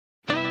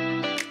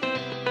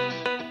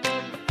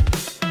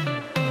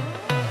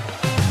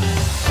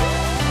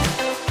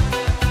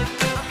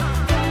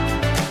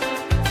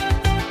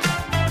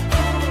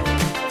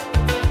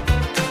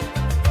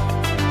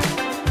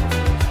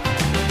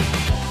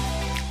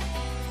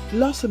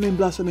Blossoming,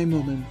 blossoming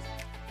moment.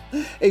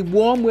 A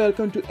warm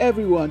welcome to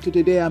everyone to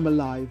Today I'm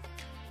Alive.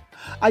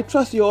 I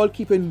trust you're all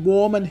keeping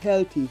warm and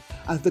healthy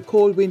as the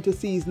cold winter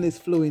season is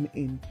flowing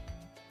in.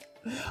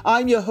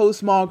 I'm your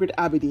host, Margaret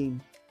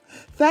Aberdeen.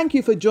 Thank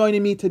you for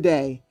joining me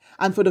today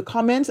and for the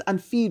comments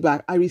and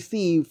feedback I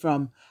received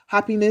from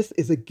Happiness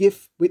is a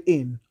Gift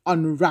Within,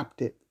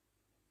 Unwrapped It.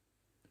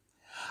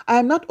 I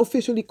am not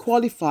officially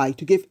qualified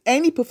to give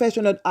any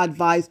professional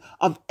advice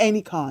of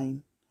any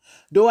kind,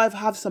 though I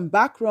have some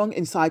background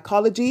in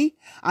psychology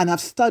and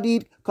have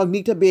studied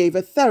cognitive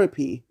behavior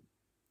therapy.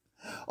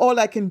 All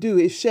I can do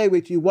is share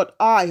with you what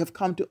I have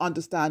come to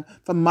understand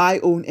from my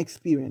own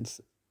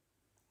experience.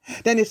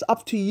 Then it's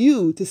up to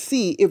you to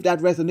see if that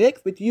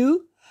resonates with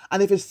you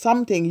and if it's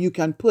something you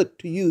can put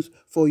to use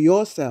for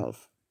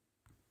yourself.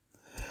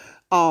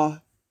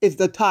 It's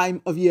the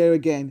time of year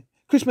again.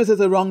 Christmas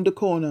is around the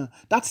corner.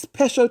 That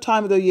special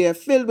time of the year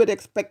filled with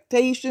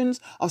expectations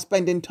of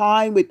spending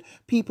time with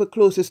people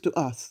closest to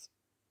us.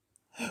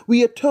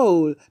 We are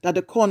told that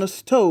the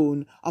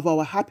cornerstone of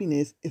our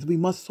happiness is we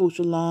must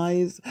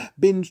socialize,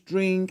 binge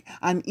drink,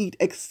 and eat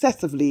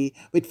excessively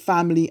with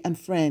family and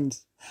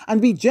friends,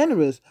 and be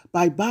generous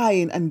by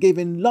buying and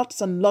giving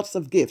lots and lots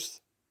of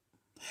gifts.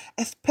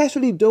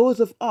 Especially those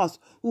of us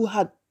who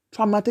had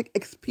traumatic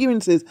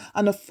experiences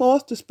and are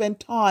forced to spend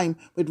time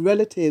with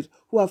relatives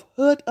who have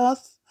hurt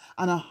us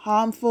and are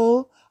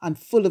harmful and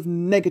full of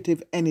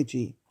negative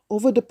energy.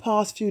 Over the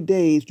past few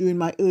days during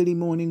my early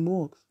morning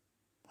walks,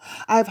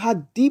 I've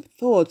had deep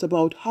thoughts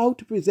about how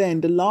to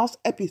present the last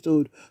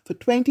episode for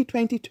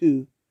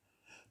 2022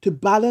 to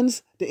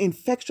balance the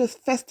infectious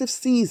festive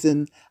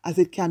season as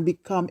it can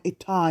become a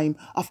time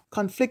of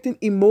conflicting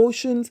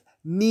emotions,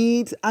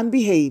 needs, and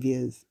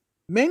behaviors.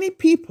 Many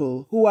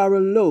people who are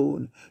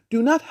alone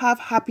do not have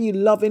happy,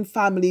 loving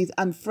families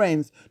and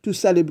friends to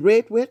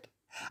celebrate with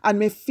and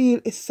may feel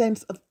a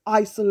sense of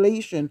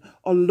isolation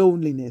or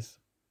loneliness.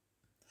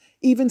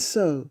 Even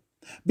so,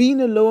 being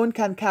alone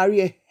can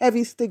carry a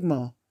heavy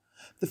stigma.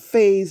 The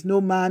phrase,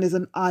 "no man is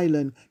an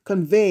island,"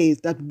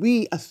 conveys that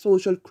we as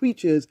social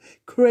creatures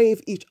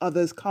crave each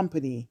other's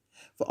company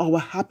for our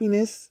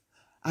happiness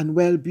and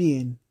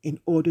well-being in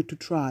order to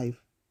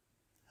thrive.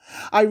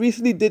 I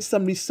recently did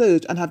some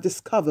research and have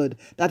discovered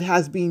that it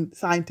has been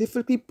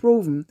scientifically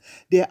proven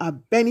there are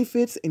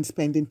benefits in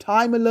spending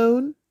time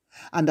alone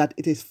and that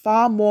it is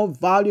far more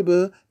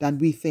valuable than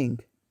we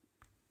think.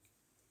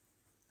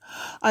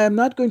 I am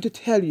not going to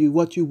tell you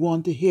what you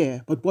want to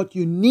hear, but what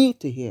you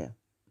need to hear.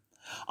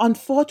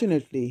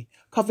 Unfortunately,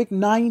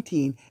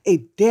 COVID-19, a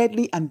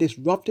deadly and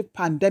disruptive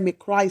pandemic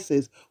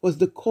crisis, was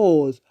the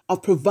cause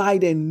of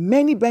providing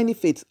many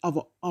benefits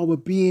of our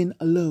being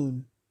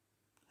alone,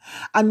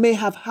 and may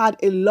have had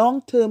a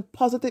long-term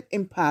positive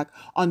impact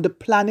on the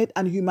planet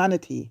and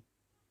humanity.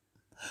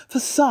 For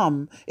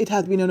some, it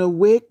has been an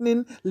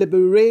awakening,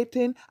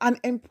 liberating, and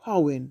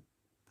empowering.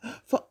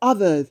 For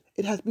others,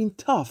 it has been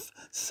tough,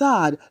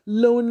 sad,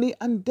 lonely,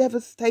 and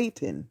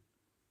devastating.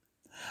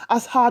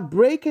 As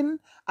heartbreaking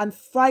and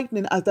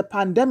frightening as the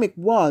pandemic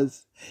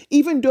was,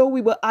 even though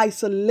we were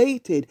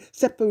isolated,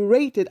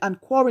 separated, and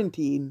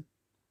quarantined,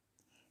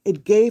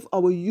 it gave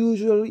our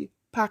usually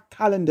packed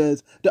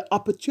calendars the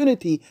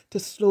opportunity to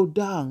slow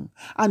down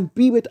and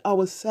be with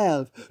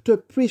ourselves, to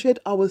appreciate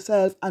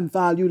ourselves and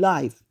value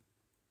life.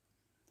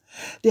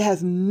 There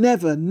has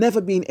never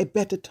been a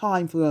better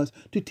time for us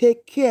to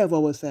take care of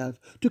ourselves,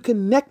 to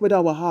connect with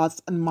our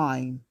hearts and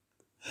mind,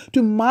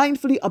 to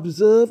mindfully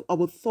observe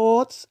our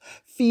thoughts,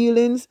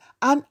 feelings,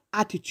 and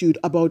attitude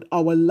about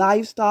our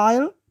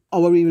lifestyle,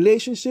 our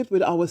relationship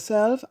with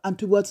ourselves and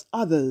towards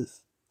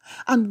others,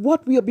 and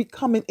what we are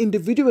becoming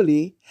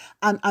individually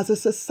and as a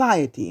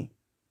society.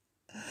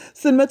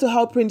 Similar to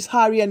how Prince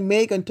Harry and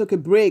Meghan took a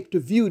break to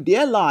view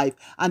their life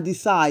and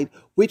decide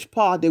which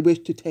path they wish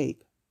to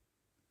take.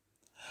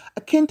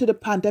 Akin to the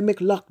pandemic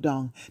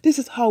lockdown, this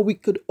is how we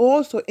could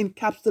also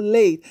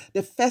encapsulate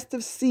the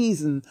festive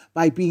season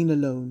by being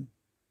alone.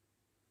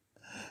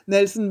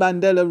 Nelson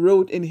Mandela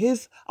wrote in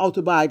his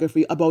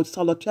autobiography about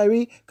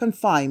solitary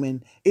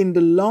confinement in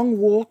The Long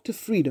Walk to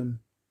Freedom.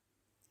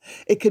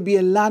 It could be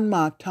a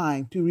landmark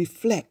time to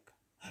reflect,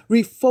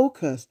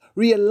 refocus,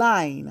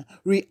 realign,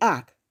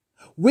 react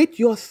with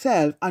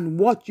yourself and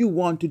what you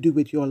want to do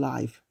with your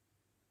life.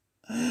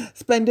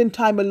 Spending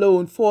time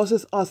alone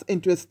forces us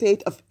into a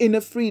state of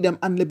inner freedom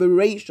and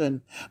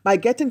liberation by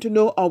getting to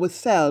know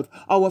ourselves,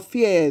 our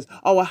fears,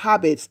 our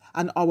habits,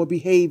 and our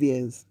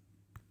behaviors.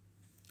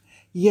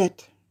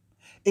 Yet,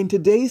 in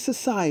today's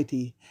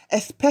society,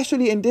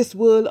 especially in this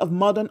world of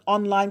modern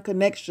online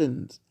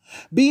connections,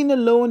 being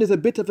alone is a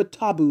bit of a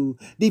taboo,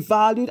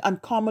 devalued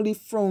and commonly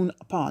frowned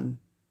upon.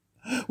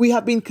 We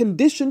have been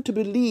conditioned to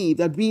believe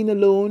that being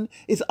alone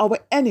is our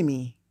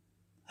enemy.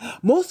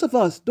 Most of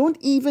us don't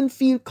even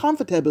feel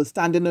comfortable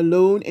standing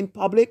alone in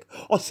public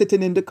or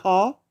sitting in the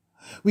car.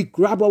 We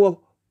grab our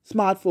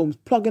smartphones,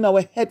 plug in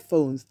our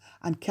headphones,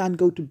 and can't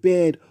go to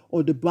bed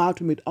or the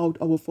bathroom without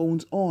our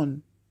phones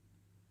on.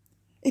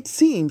 It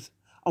seems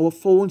our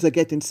phones are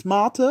getting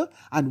smarter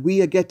and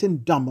we are getting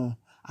dumber,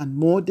 and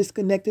more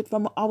disconnected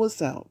from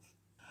ourselves.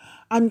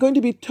 I'm going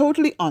to be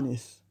totally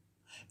honest.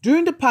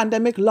 During the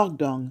pandemic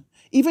lockdown,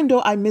 even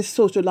though I miss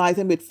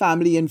socializing with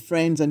family and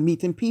friends and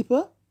meeting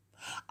people,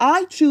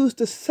 I choose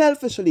to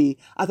selfishly,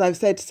 as I've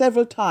said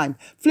several times,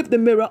 flip the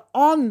mirror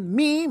on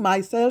me,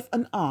 myself,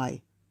 and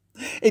I.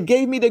 It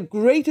gave me the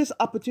greatest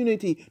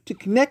opportunity to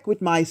connect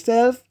with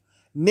myself,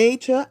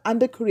 nature,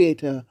 and the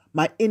Creator,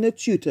 my inner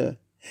tutor,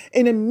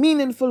 in a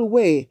meaningful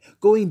way,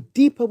 going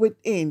deeper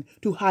within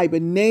to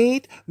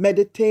hibernate,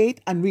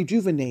 meditate, and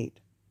rejuvenate.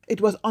 It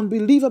was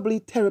unbelievably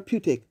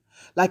therapeutic,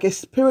 like a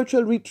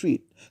spiritual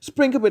retreat,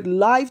 sprinkled with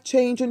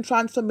life-changing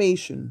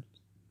transformation.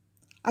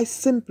 I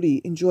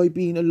simply enjoy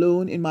being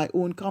alone in my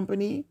own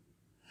company,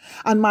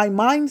 and my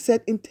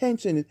mindset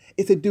intention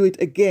is to do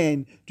it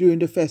again during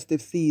the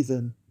festive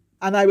season.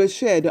 And I will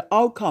share the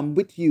outcome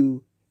with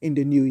you in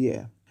the new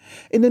year.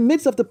 In the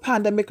midst of the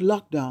pandemic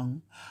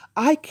lockdown,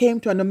 I came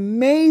to an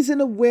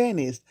amazing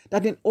awareness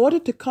that in order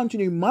to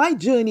continue my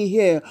journey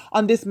here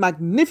on this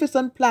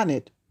magnificent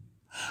planet,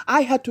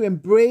 I had to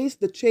embrace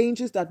the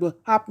changes that were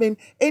happening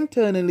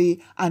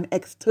internally and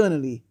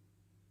externally.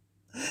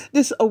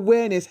 This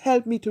awareness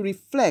helped me to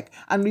reflect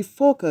and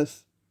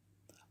refocus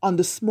on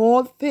the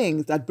small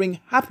things that bring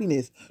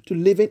happiness to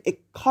living a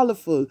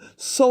colorful,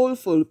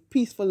 soulful,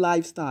 peaceful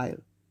lifestyle.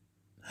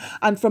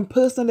 And from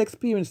personal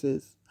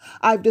experiences,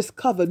 I've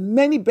discovered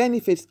many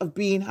benefits of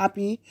being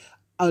happy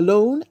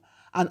alone,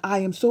 and I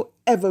am so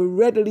ever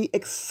readily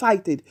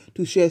excited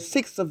to share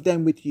 6 of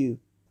them with you.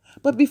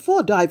 But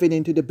before diving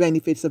into the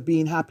benefits of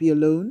being happy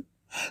alone,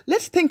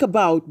 let's think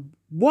about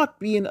what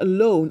being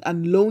alone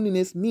and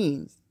loneliness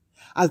means,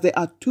 as there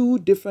are 2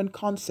 different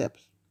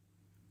concepts.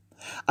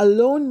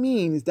 Alone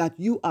means that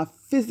you are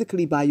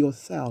physically by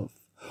yourself,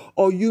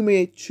 or you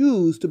may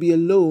choose to be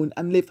alone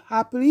and live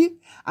happily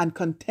and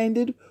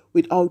contented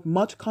without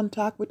much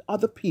contact with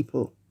other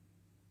people.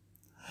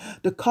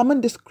 The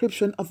common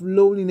description of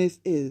loneliness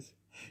is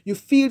you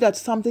feel that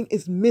something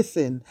is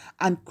missing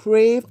and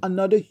crave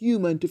another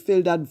human to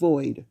fill that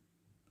void.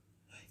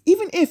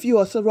 Even if you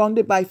are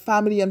surrounded by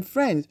family and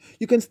friends,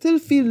 you can still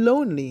feel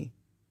lonely.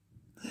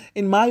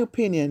 In my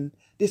opinion,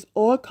 this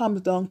all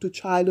comes down to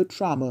childhood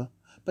trauma,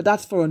 but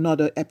that's for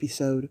another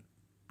episode.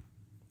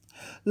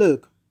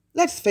 Look,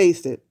 let's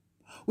face it,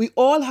 we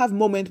all have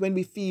moments when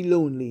we feel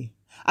lonely,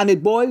 and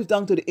it boils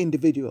down to the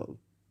individual.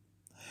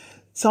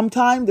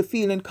 Sometimes the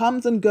feeling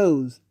comes and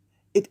goes.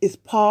 It is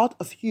part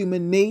of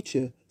human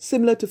nature,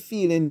 similar to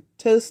feeling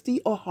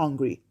thirsty or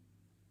hungry.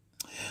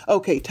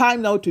 Okay,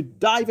 time now to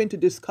dive in to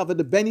discover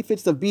the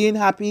benefits of being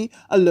happy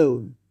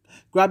alone.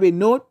 Grab a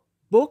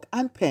notebook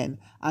and pen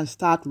and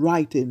start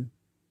writing.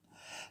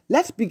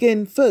 Let's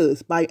begin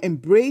first by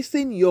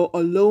embracing your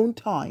alone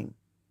time.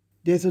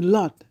 There's a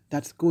lot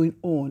that's going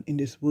on in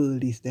this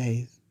world these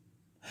days,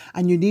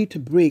 and you need to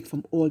break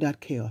from all that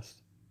chaos.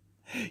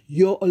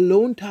 Your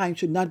alone time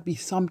should not be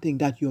something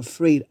that you're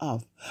afraid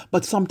of,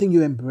 but something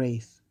you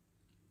embrace.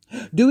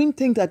 Doing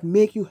things that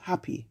make you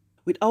happy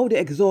without the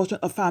exhaustion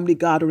of family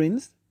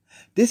gatherings.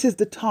 This is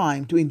the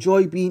time to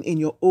enjoy being in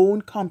your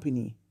own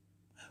company.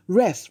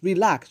 Rest,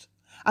 relax,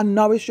 and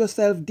nourish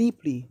yourself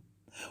deeply.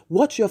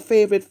 Watch your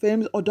favorite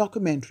films or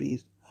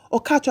documentaries,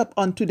 or catch up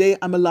on Today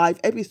I'm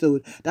Alive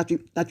episode that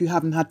you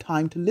haven't had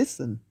time to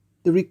listen.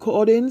 The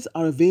recordings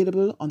are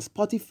available on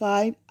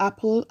Spotify,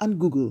 Apple, and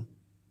Google.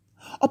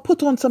 Or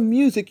put on some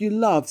music you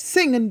love,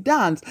 sing and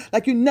dance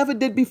like you never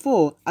did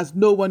before as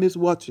no one is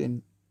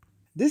watching.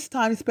 This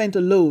time spent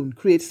alone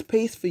creates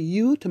space for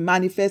you to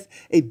manifest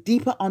a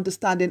deeper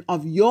understanding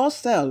of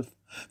yourself,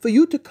 for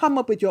you to come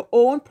up with your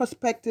own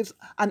perspectives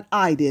and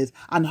ideas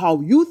on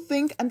how you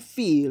think and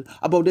feel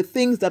about the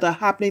things that are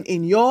happening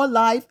in your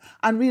life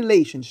and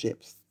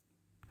relationships.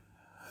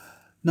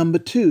 Number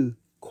 2,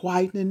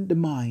 quietening the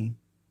mind.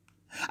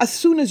 As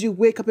soon as you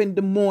wake up in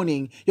the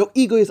morning, your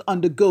ego is on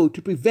the go to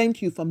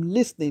prevent you from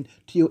listening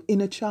to your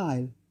inner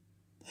child.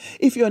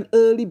 If you're an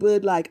early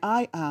bird like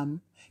I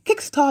am,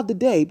 kickstart the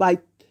day by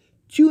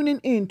tuning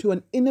in to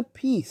an inner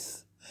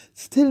peace,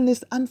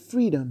 stillness, and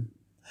freedom.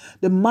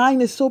 The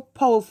mind is so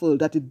powerful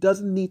that it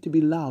doesn't need to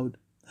be loud.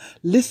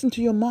 Listen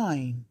to your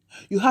mind.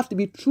 You have to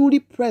be truly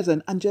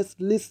present and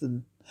just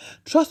listen.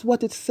 Trust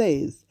what it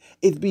says.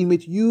 It's been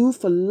with you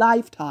for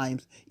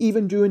lifetimes,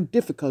 even during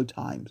difficult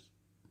times.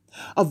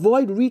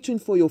 Avoid reaching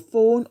for your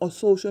phone or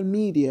social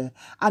media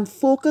and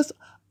focus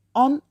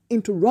on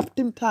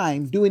interrupting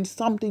time doing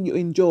something you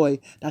enjoy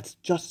that's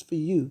just for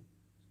you.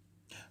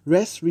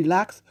 Rest,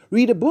 relax,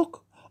 read a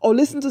book, or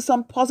listen to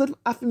some positive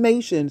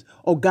affirmations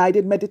or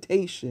guided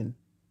meditation.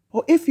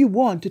 Or if you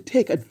want to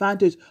take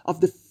advantage of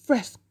the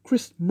fresh,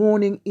 crisp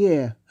morning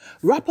air,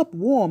 wrap up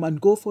warm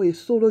and go for a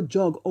solo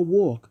jog or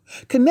walk.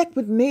 Connect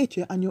with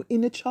nature and your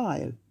inner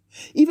child.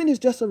 Even if it's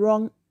just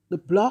around the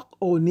block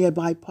or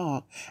nearby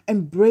park,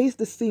 embrace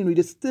the scenery,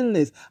 the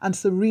stillness and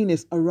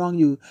sereneness around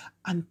you,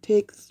 and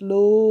take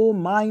slow,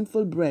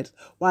 mindful breaths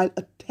while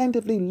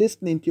attentively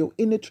listening to your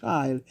inner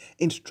child,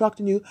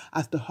 instructing you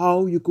as to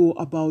how you go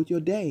about your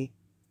day.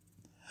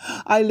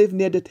 I live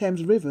near the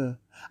Thames River,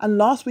 and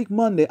last week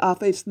Monday,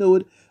 after it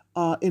snowed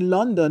in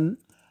London,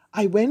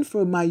 I went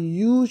for my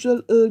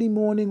usual early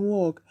morning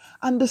walk,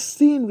 and the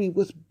scenery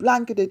was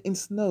blanketed in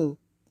snow.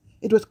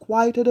 It was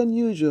quieter than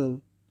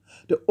usual.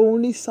 The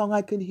only song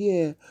I could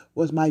hear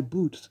was my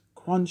boots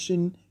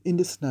crunching in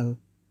the snow.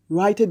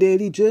 Write a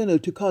daily journal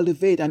to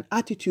cultivate an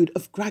attitude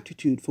of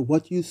gratitude for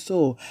what you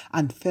saw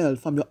and felt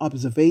from your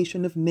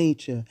observation of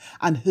nature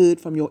and heard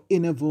from your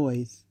inner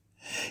voice.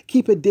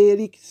 Keep a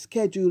daily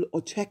schedule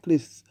or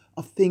checklist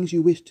of things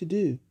you wish to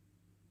do.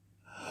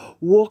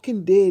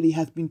 Walking daily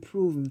has been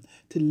proven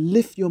to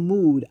lift your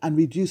mood and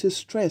reduces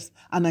stress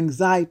and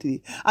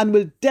anxiety, and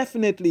will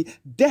definitely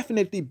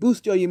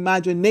boost your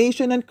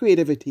imagination and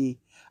creativity,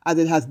 as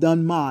it has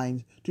done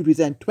mine to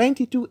present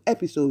 22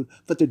 episodes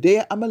for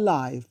Today I'm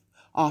Alive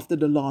after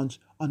the launch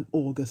on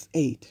August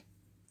 8.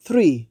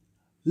 3.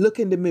 Look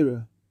in the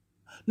mirror.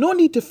 No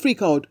need to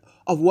freak out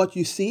of what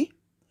you see.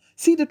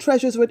 See the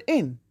treasures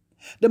within.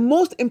 The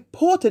most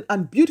important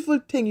and beautiful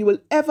thing you will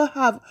ever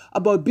have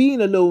about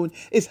being alone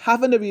is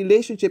having a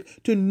relationship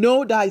to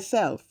know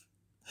thyself.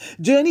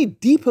 Journey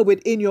deeper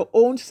within your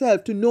own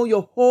self to know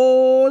your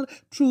whole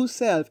true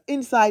self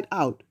inside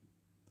out.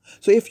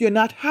 So if you're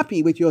not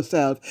happy with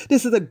yourself,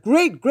 this is a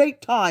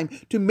great time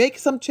to make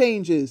some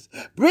changes.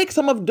 Break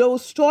some of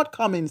those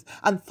shortcomings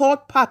and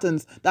thought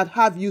patterns that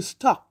have you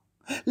stuck.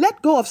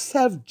 Let go of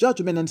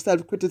self-judgment and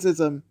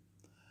self-criticism.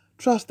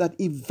 Trust that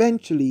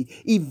eventually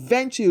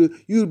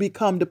you'll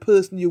become the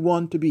person you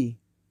want to be.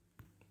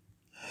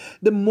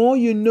 The more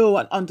you know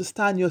and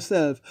understand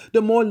yourself,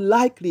 the more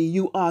likely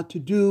you are to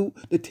do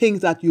the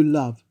things that you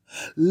love.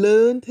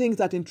 Learn things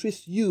that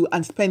interest you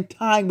and spend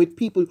time with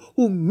people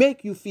who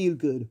make you feel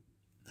good.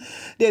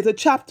 There's a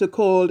chapter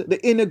called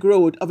The Inner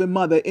Growth of a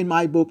Mother in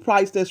my book,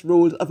 Priceless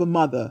Roles of a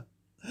Mother.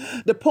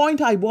 The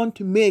point I want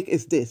to make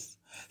is this.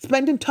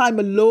 Spending time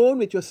alone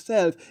with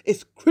yourself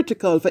is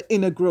critical for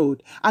inner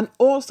growth and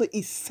also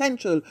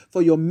essential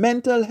for your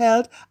mental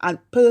health and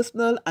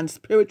personal and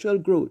spiritual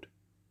growth.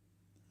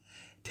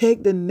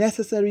 Take the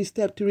necessary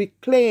step to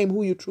reclaim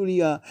who you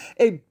truly are,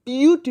 a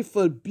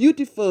beautiful,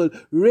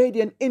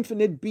 radiant,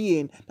 infinite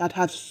being that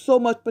has so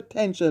much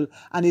potential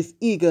and is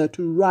eager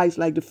to rise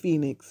like the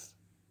phoenix.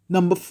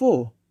 Number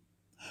 4,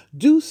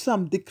 do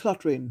some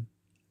decluttering.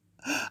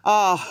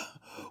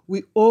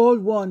 We all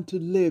want to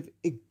live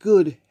a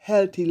good,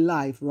 healthy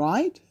life,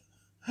 right?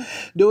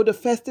 Though the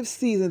festive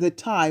season is a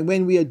time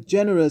when we are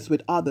generous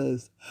with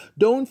others,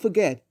 don't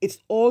forget it's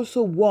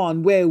also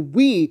one where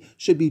we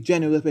should be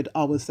generous with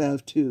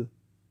ourselves too.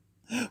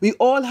 We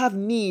all have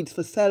needs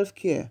for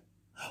self-care.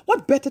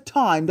 What better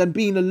time than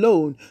being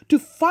alone to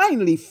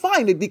finally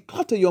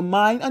declutter your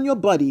mind and your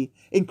body,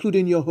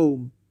 including your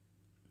home?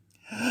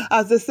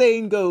 As the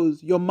saying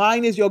goes, your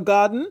mind is your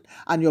garden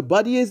and your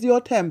body is your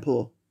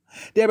temple.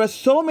 There are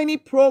so many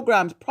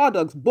programs,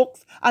 products,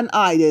 books, and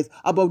ideas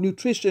about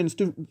nutrition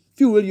to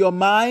fuel your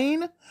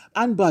mind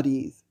and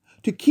bodies,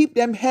 to keep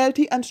them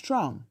healthy and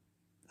strong.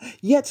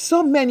 Yet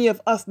so many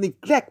of us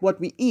neglect what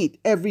we eat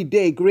every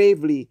day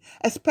gravely,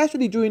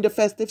 especially during the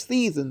festive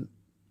season.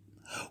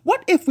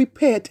 What if we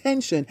pay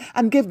attention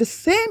and give the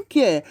same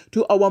care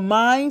to our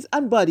minds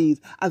and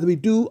bodies as we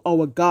do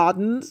our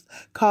gardens,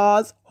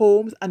 cars,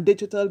 homes, and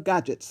digital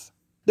gadgets?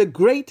 The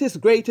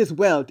greatest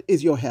wealth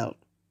is your health.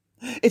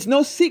 It's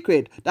no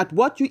secret that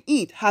what you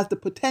eat has the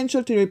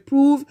potential to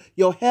improve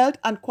your health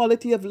and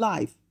quality of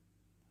life.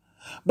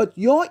 But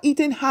your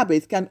eating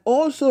habits can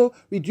also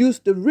reduce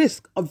the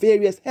risk of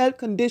various health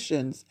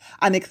conditions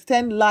and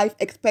extend life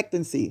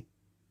expectancy.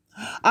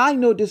 I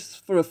know this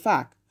for a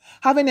fact,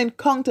 having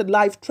encountered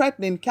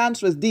life-threatening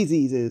cancerous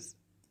diseases.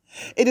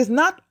 It is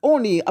not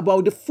only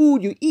about the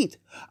food you eat,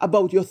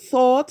 about your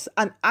thoughts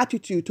and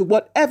attitude to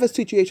whatever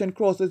situation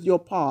crosses your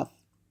path.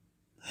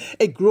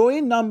 A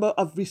growing number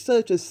of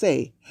researchers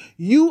say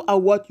you are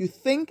what you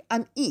think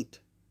and eat.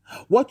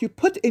 What you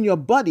put in your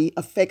body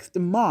affects the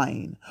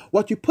mind.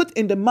 What you put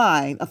in the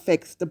mind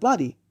affects the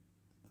body.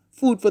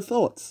 Food for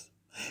thoughts.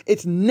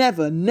 It's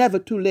never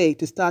too late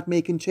to start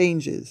making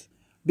changes.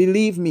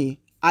 Believe me,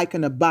 I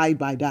can abide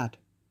by that.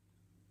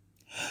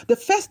 The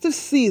festive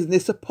season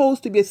is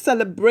supposed to be a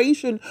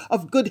celebration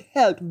of good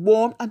health,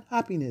 warmth, and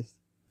happiness.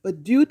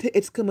 But due to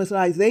its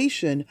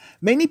commercialization,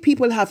 many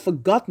people have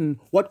forgotten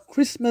what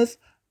Christmas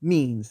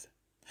means.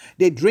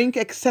 They drink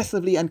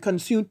excessively and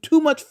consume too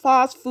much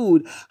fast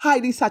food,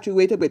 highly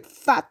saturated with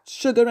fat,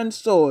 sugar, and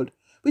salt,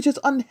 which is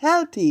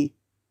unhealthy.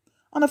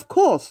 And of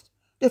course,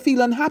 they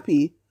feel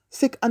unhappy,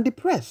 sick, and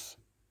depressed.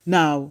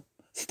 Now,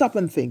 stop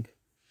and think.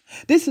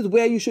 This is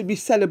where you should be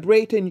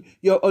celebrating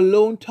your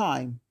alone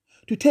time.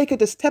 To take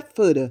it a step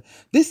further,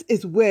 this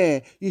is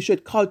where you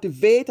should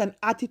cultivate an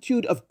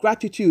attitude of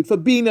gratitude for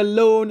being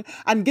alone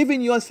and giving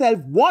yourself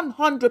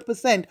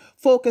 100%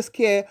 focused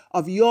care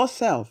of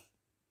yourself.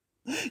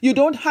 You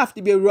don't have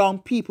to be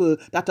around people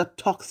that are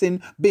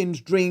toxin,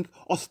 binge drink,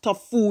 or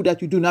stuff food that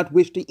you do not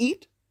wish to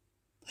eat.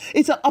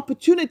 It's an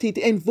opportunity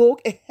to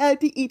invoke a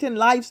healthy eating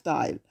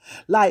lifestyle.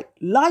 Like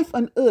life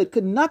on earth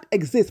could not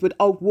exist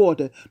without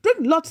water. Drink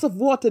lots of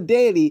water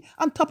daily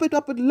and top it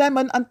up with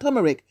lemon and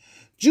turmeric.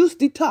 Juice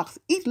detox.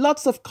 Eat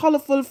lots of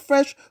colorful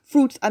fresh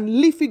fruits and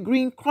leafy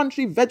green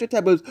crunchy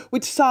vegetables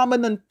with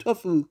salmon and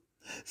tofu.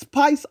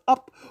 Spice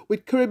up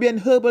with Caribbean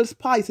herbal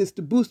spices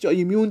to boost your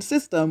immune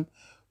system,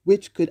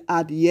 which could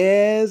add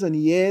years and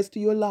years to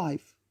your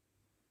life.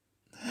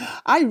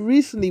 I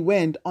recently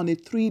went on a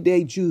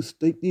 3-day juice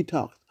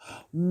detox.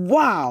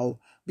 Wow!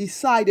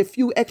 Beside a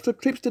few extra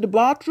trips to the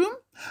bathroom,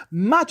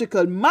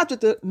 magical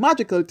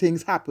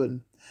things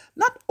happen.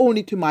 Not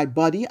only to my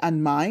body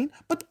and mind,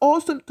 but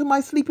also to my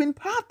sleeping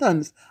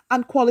patterns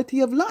and quality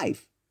of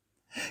life.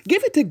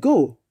 Give it a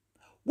go.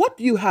 What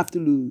do you have to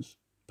lose?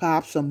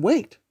 Perhaps some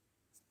weight.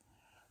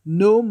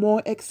 No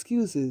more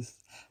excuses.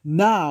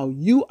 Now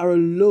you are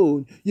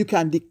alone. You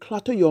can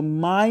declutter your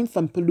mind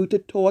from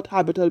polluted thought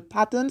habitual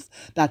patterns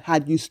that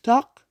had you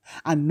stuck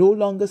and no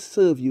longer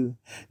serve you.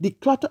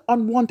 Declutter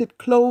unwanted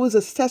clothes,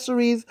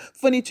 accessories,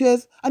 furniture,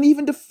 and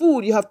even the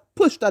food you have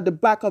pushed at the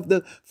back of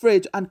the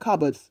fridge and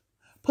cupboards.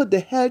 Put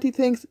the healthy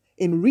things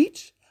in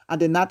reach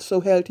and the not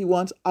so healthy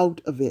ones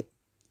out of it.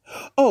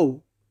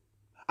 Oh,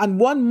 and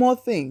one more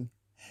thing.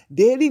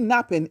 Daily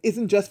napping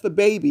isn't just for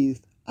babies.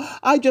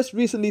 I just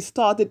recently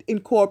started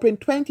incorporating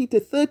 20 to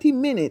 30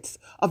 minutes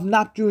of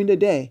nap during the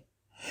day.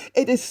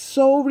 It is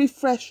so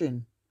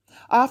refreshing.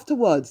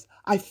 Afterwards,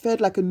 I felt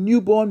like a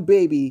newborn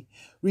baby,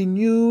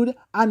 renewed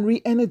and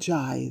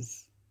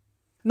re-energized.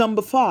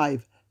 Number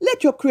 5,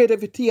 let your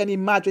creativity and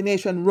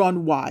imagination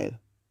run wild.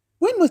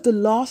 When was the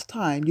last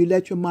time you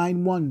let your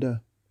mind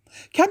wander?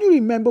 Can you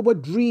remember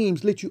what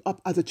dreams lit you up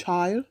as a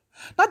child?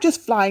 Not just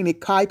flying a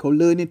kite or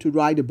learning to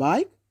ride a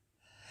bike.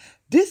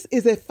 This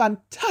is a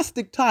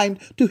fantastic time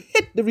to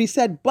hit the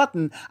reset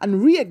button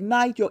and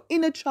reignite your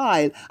inner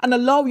child and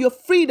allow your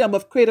freedom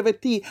of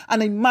creativity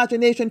and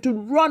imagination to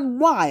run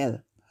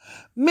wild.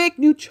 Make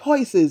new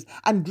choices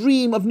and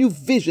dream of new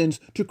visions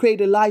to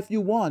create a life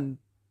you want.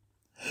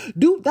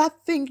 Do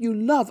that thing you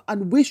love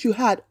and wish you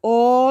had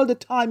all the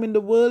time in the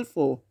world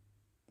for.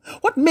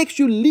 What makes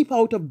you leap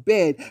out of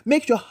bed,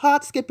 makes your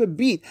heart skip a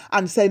beat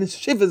and send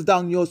shivers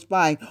down your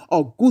spine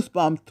or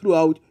goosebumps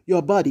throughout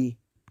your body?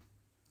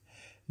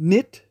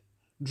 Knit,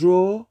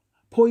 draw,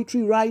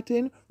 poetry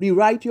writing,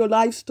 rewrite your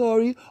life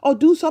story, or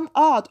do some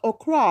art or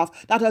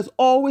craft that has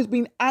always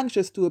been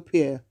anxious to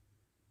appear.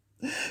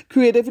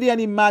 Creativity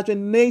and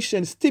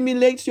imagination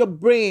stimulates your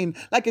brain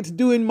like it's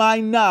doing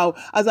mine now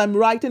as I'm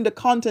writing the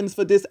contents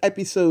for this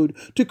episode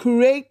to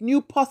create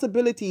new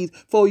possibilities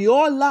for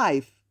your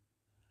life.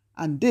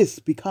 And this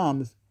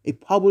becomes a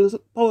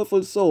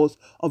powerful source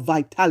of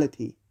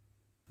vitality.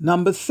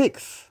 Number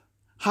 6.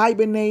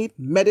 Hibernate,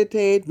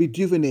 meditate,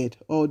 rejuvenate.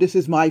 Oh, this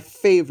is my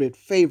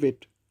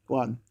favorite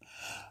one.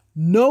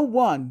 No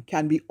one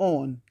can be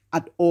on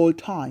at all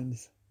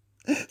times.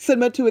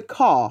 Similar to a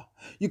car,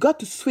 you got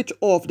to switch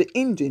off the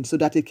engine so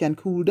that it can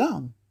cool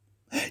down.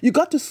 You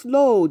got to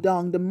slow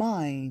down the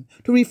mind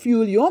to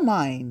refuel your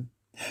mind.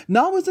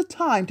 Now is the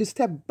time to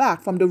step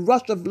back from the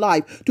rush of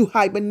life, to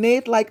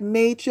hibernate like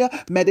nature,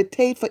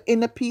 meditate for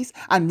inner peace,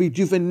 and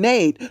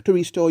rejuvenate to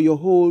restore your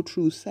whole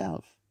true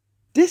self.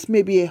 This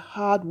may be a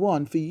hard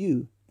one for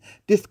you.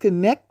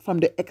 Disconnect from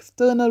the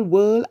external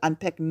world and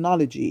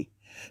technology.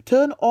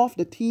 Turn off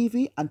the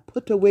TV and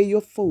put away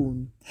your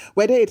phone.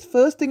 Whether it's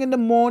first thing in the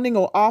morning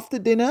or after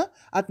dinner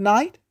at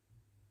night,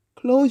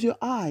 close your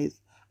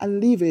eyes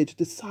and leverage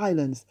the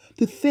silence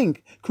to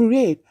think,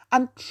 create,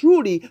 and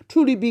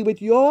truly be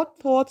with your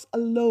thoughts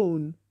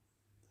alone.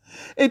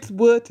 It's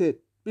worth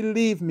it,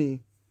 believe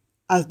me.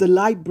 As the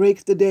light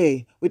breaks the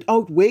day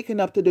without waking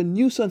up to the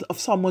nuisance of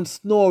someone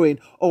snoring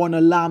or an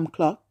alarm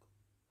clock,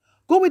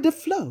 go with the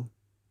flow.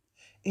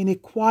 In a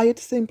quiet,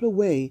 simple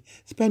way,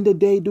 spend the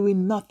day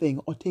doing nothing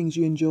or things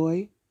you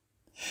enjoy.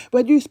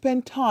 Whether you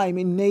spend time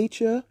in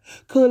nature,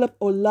 curl up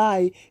or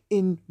lie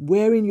in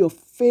wearing your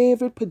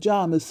favorite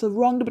pajamas,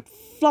 surrounded with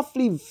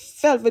fluffy,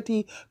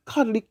 velvety,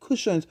 cuddly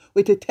cushions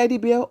with a teddy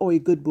bear or a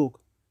good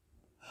book.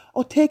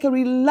 Or take a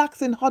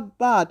relaxing hot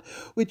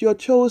bath with your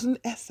chosen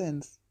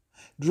essence.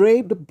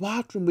 Drape the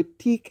bathroom with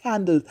tea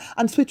candles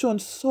and switch on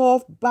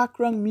soft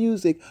background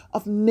music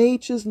of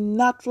nature's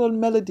natural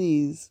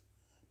melodies.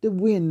 The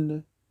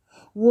wind,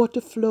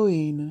 water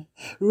flowing,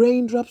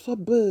 raindrops or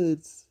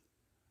birds.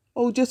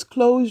 Oh, just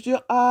close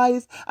your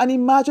eyes and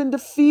imagine the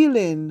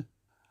feeling.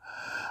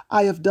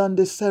 I have done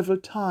this several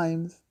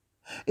times.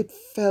 It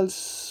felt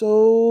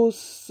so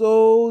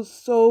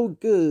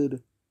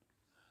good.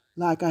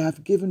 Like I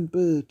have given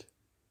birth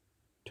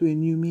to a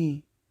new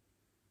me.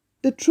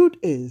 The truth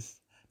is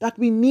that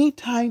we need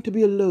time to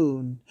be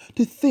alone,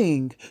 to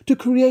think, to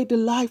create the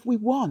life we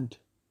want.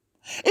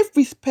 If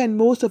we spend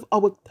most of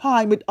our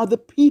time with other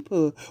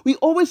people, we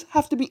always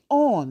have to be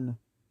on.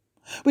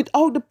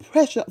 Without the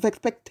pressure of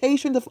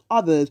expectations of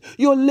others,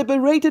 you're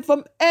liberated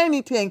from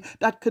anything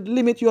that could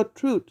limit your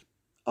truth.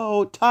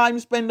 Oh, time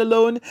spent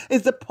alone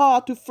is the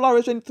path to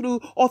flourishing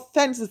through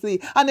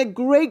authenticity and a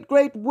great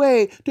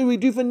way to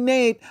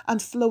rejuvenate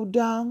and slow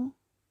down.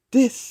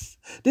 This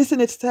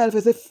in itself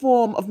is a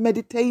form of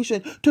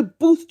meditation to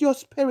boost your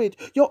spirit.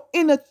 Your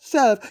inner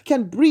self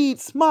can breathe,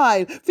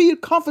 smile, feel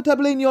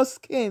comfortable in your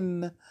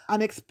skin,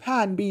 and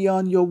expand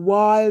beyond your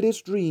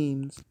wildest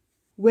dreams.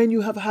 When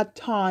you have had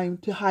time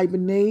to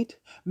hibernate,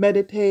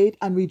 meditate,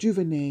 and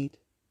rejuvenate,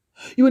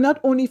 you will not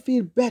only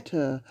feel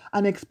better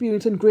and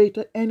experience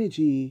greater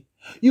energy,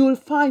 you will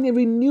find a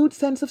renewed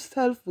sense of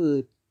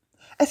self-worth,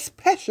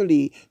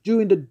 especially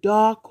during the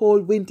dark,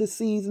 cold winter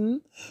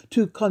season,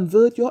 to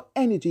convert your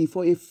energy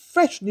for a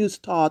fresh new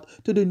start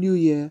to the new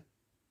year.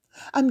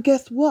 And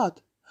guess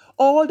what?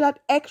 All that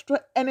extra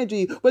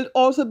energy will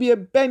also be a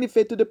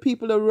benefit to the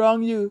people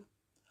around you.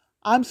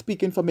 I'm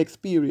speaking from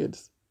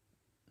experience.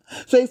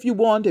 So if you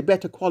want a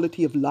better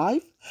quality of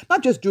life,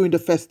 not just during the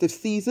festive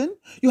season,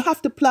 you have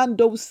to plant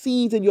those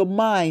seeds in your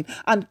mind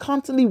and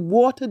constantly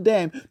water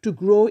them to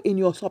grow in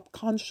your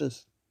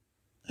subconscious.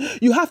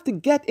 You have to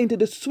get into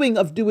the swing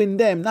of doing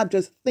them, not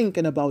just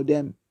thinking about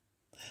them.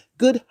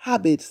 Good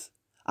habits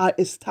are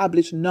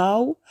established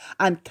now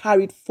and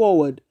carried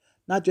forward,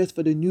 not just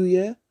for the new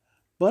year,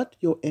 but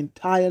your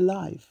entire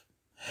life.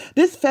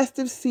 This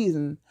festive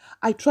season,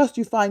 I trust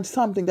you find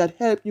something that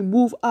helps you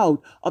move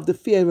out of the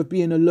fear of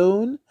being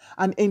alone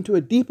and into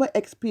a deeper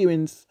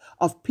experience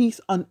of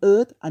peace on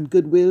earth and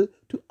goodwill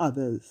to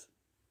others.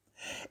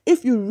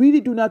 If you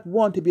really do not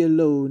want to be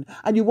alone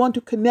and you want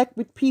to connect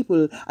with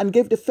people and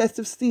give the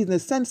festive season a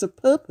sense of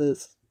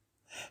purpose,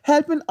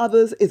 helping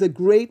others is a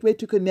great way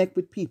to connect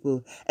with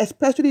people,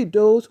 especially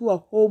those who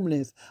are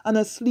homeless and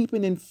are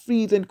sleeping in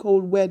freezing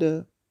cold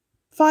weather.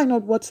 Find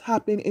out what's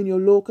happening in your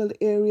local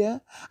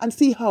area and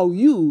see how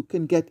you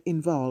can get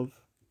involved.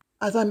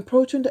 As I'm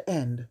approaching the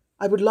end,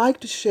 I would like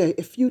to share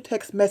a few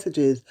text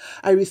messages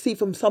I received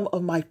from some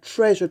of my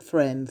treasured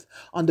friends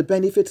on the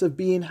benefits of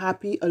being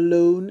happy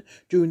alone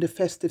during the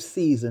festive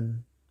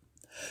season.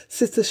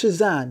 Sister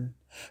Shazan,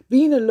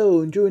 being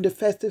alone during the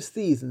festive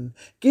season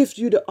gives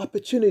you the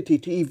opportunity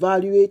to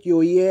evaluate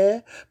your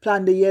year,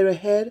 plan the year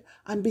ahead,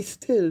 and be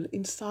still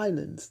in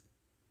silence.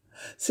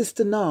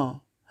 Sister Na,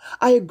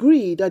 I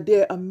agree that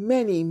there are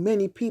many,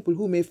 many people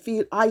who may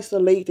feel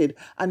isolated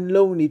and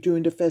lonely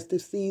during the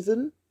festive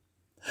season.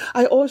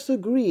 I also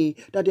agree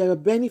that there are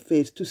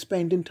benefits to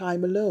spending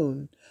time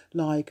alone,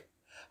 like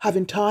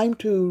having time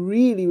to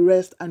really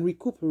rest and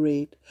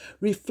recuperate,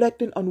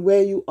 reflecting on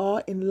where you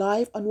are in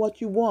life and what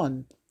you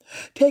want,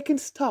 taking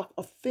stock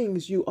of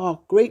things you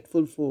are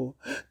grateful for,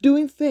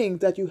 doing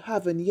things that you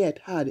haven't yet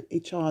had a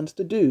chance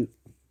to do.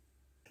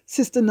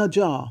 Sister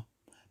Najar,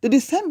 the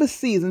December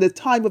season is a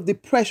time of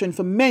depression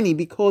for many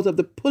because of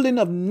the pulling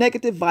of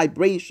negative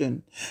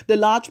vibration, the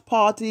large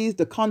parties,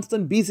 the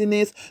constant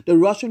busyness, the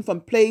rushing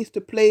from place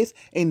to place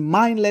in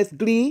mindless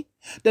glee,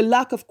 the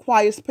lack of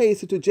quiet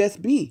space to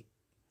just be.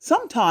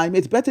 Sometimes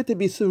it's better to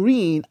be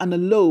serene and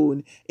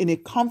alone in a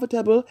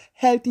comfortable,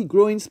 healthy,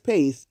 growing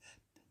space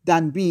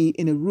than be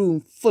in a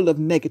room full of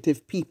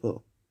negative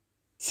people.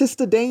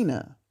 Sister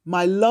Dana,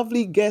 my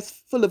lovely guest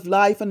full of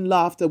life and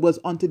laughter, was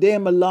on Today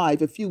I'm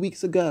Alive a few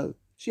weeks ago.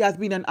 She has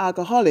been an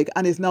alcoholic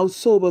and is now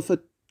sober for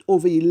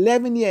over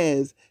 11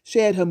 years,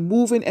 shared her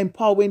moving,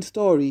 empowering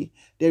story,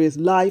 There is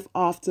Life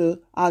After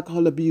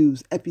Alcohol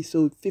Abuse,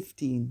 episode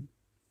 15.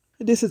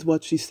 This is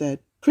what she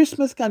said.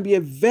 Christmas can be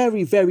a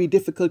very, very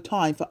difficult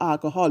time for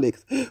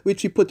alcoholics,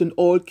 which she put in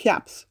all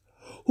caps,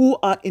 who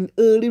are in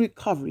early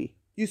recovery.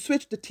 You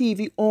switch the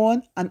TV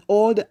on and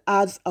all the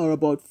ads are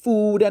about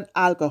food and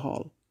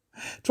alcohol.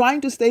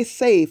 Trying to stay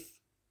safe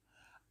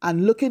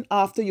and looking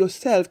after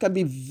yourself can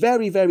be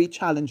very, very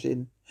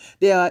challenging.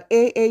 There are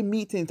AA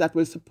meetings that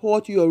will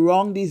support you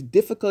around these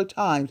difficult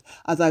times,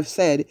 as I've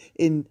said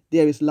in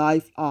There is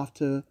Life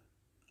After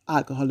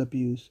Alcohol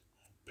Abuse.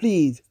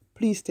 Please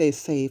stay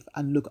safe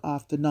and look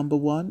after number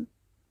one.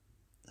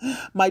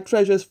 My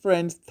treasures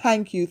friends,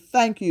 thank you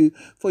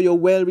for your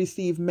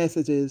well-received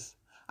messages.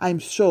 I'm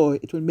sure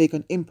it will make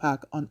an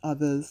impact on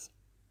others.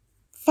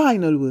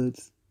 Final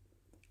words.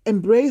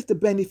 Embrace the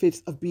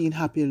benefits of being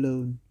happy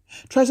alone.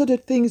 Treasure the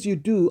things you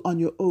do on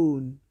your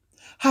own.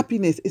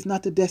 Happiness is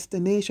not a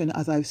destination,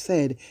 as I've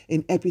said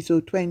in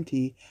episode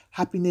 20.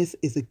 Happiness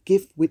is a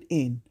gift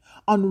within.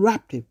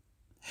 Unwrap it.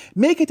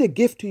 Make it a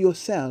gift to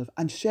yourself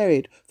and share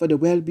it for the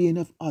well-being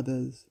of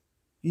others.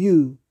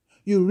 You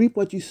reap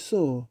what you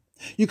sow.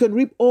 You can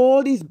reap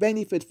all these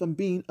benefits from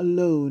being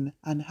alone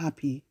and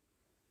happy.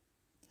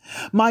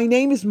 My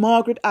name is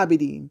Margaret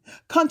Aberdeen.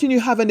 Continue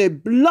having a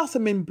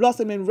blossoming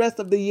rest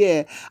of the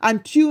year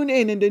and tune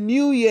in the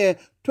new year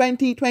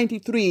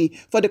 2023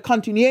 for the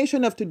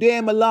continuation of Today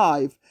I'm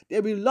Alive.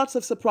 There will be lots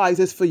of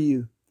surprises for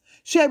you.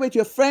 Share with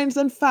your friends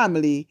and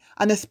family,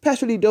 and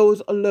especially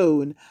those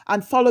alone,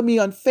 and follow me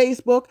on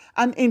Facebook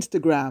and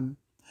Instagram.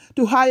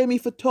 To hire me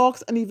for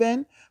talks and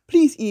events,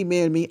 please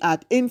email me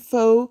at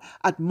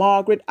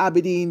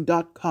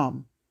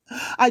info@margaretaberdeen.com.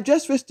 I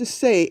just wish to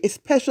say a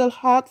special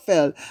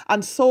heartfelt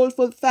and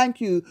soulful thank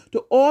you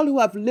to all who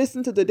have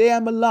listened to Today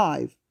I'm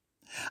Alive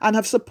and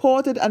have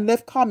supported and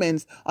left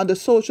comments on the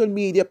social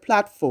media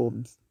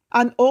platforms.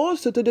 And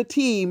also to the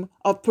team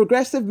of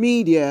Progressive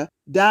Media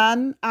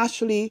Dan,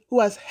 Ashley,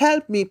 who has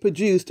helped me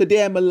produce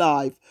Today I'm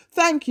Alive.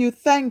 Thank you,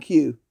 thank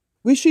you.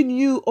 Wishing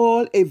you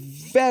all a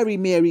very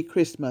Merry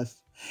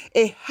Christmas,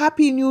 a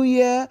Happy New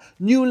Year,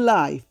 new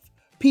life,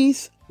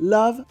 peace,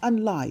 love,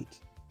 and light.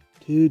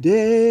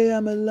 Today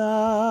I'm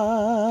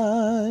alive.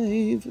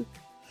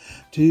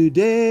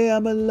 Today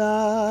I'm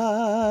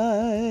alive.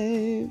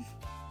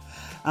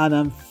 And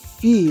I'm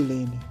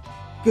feeling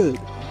good.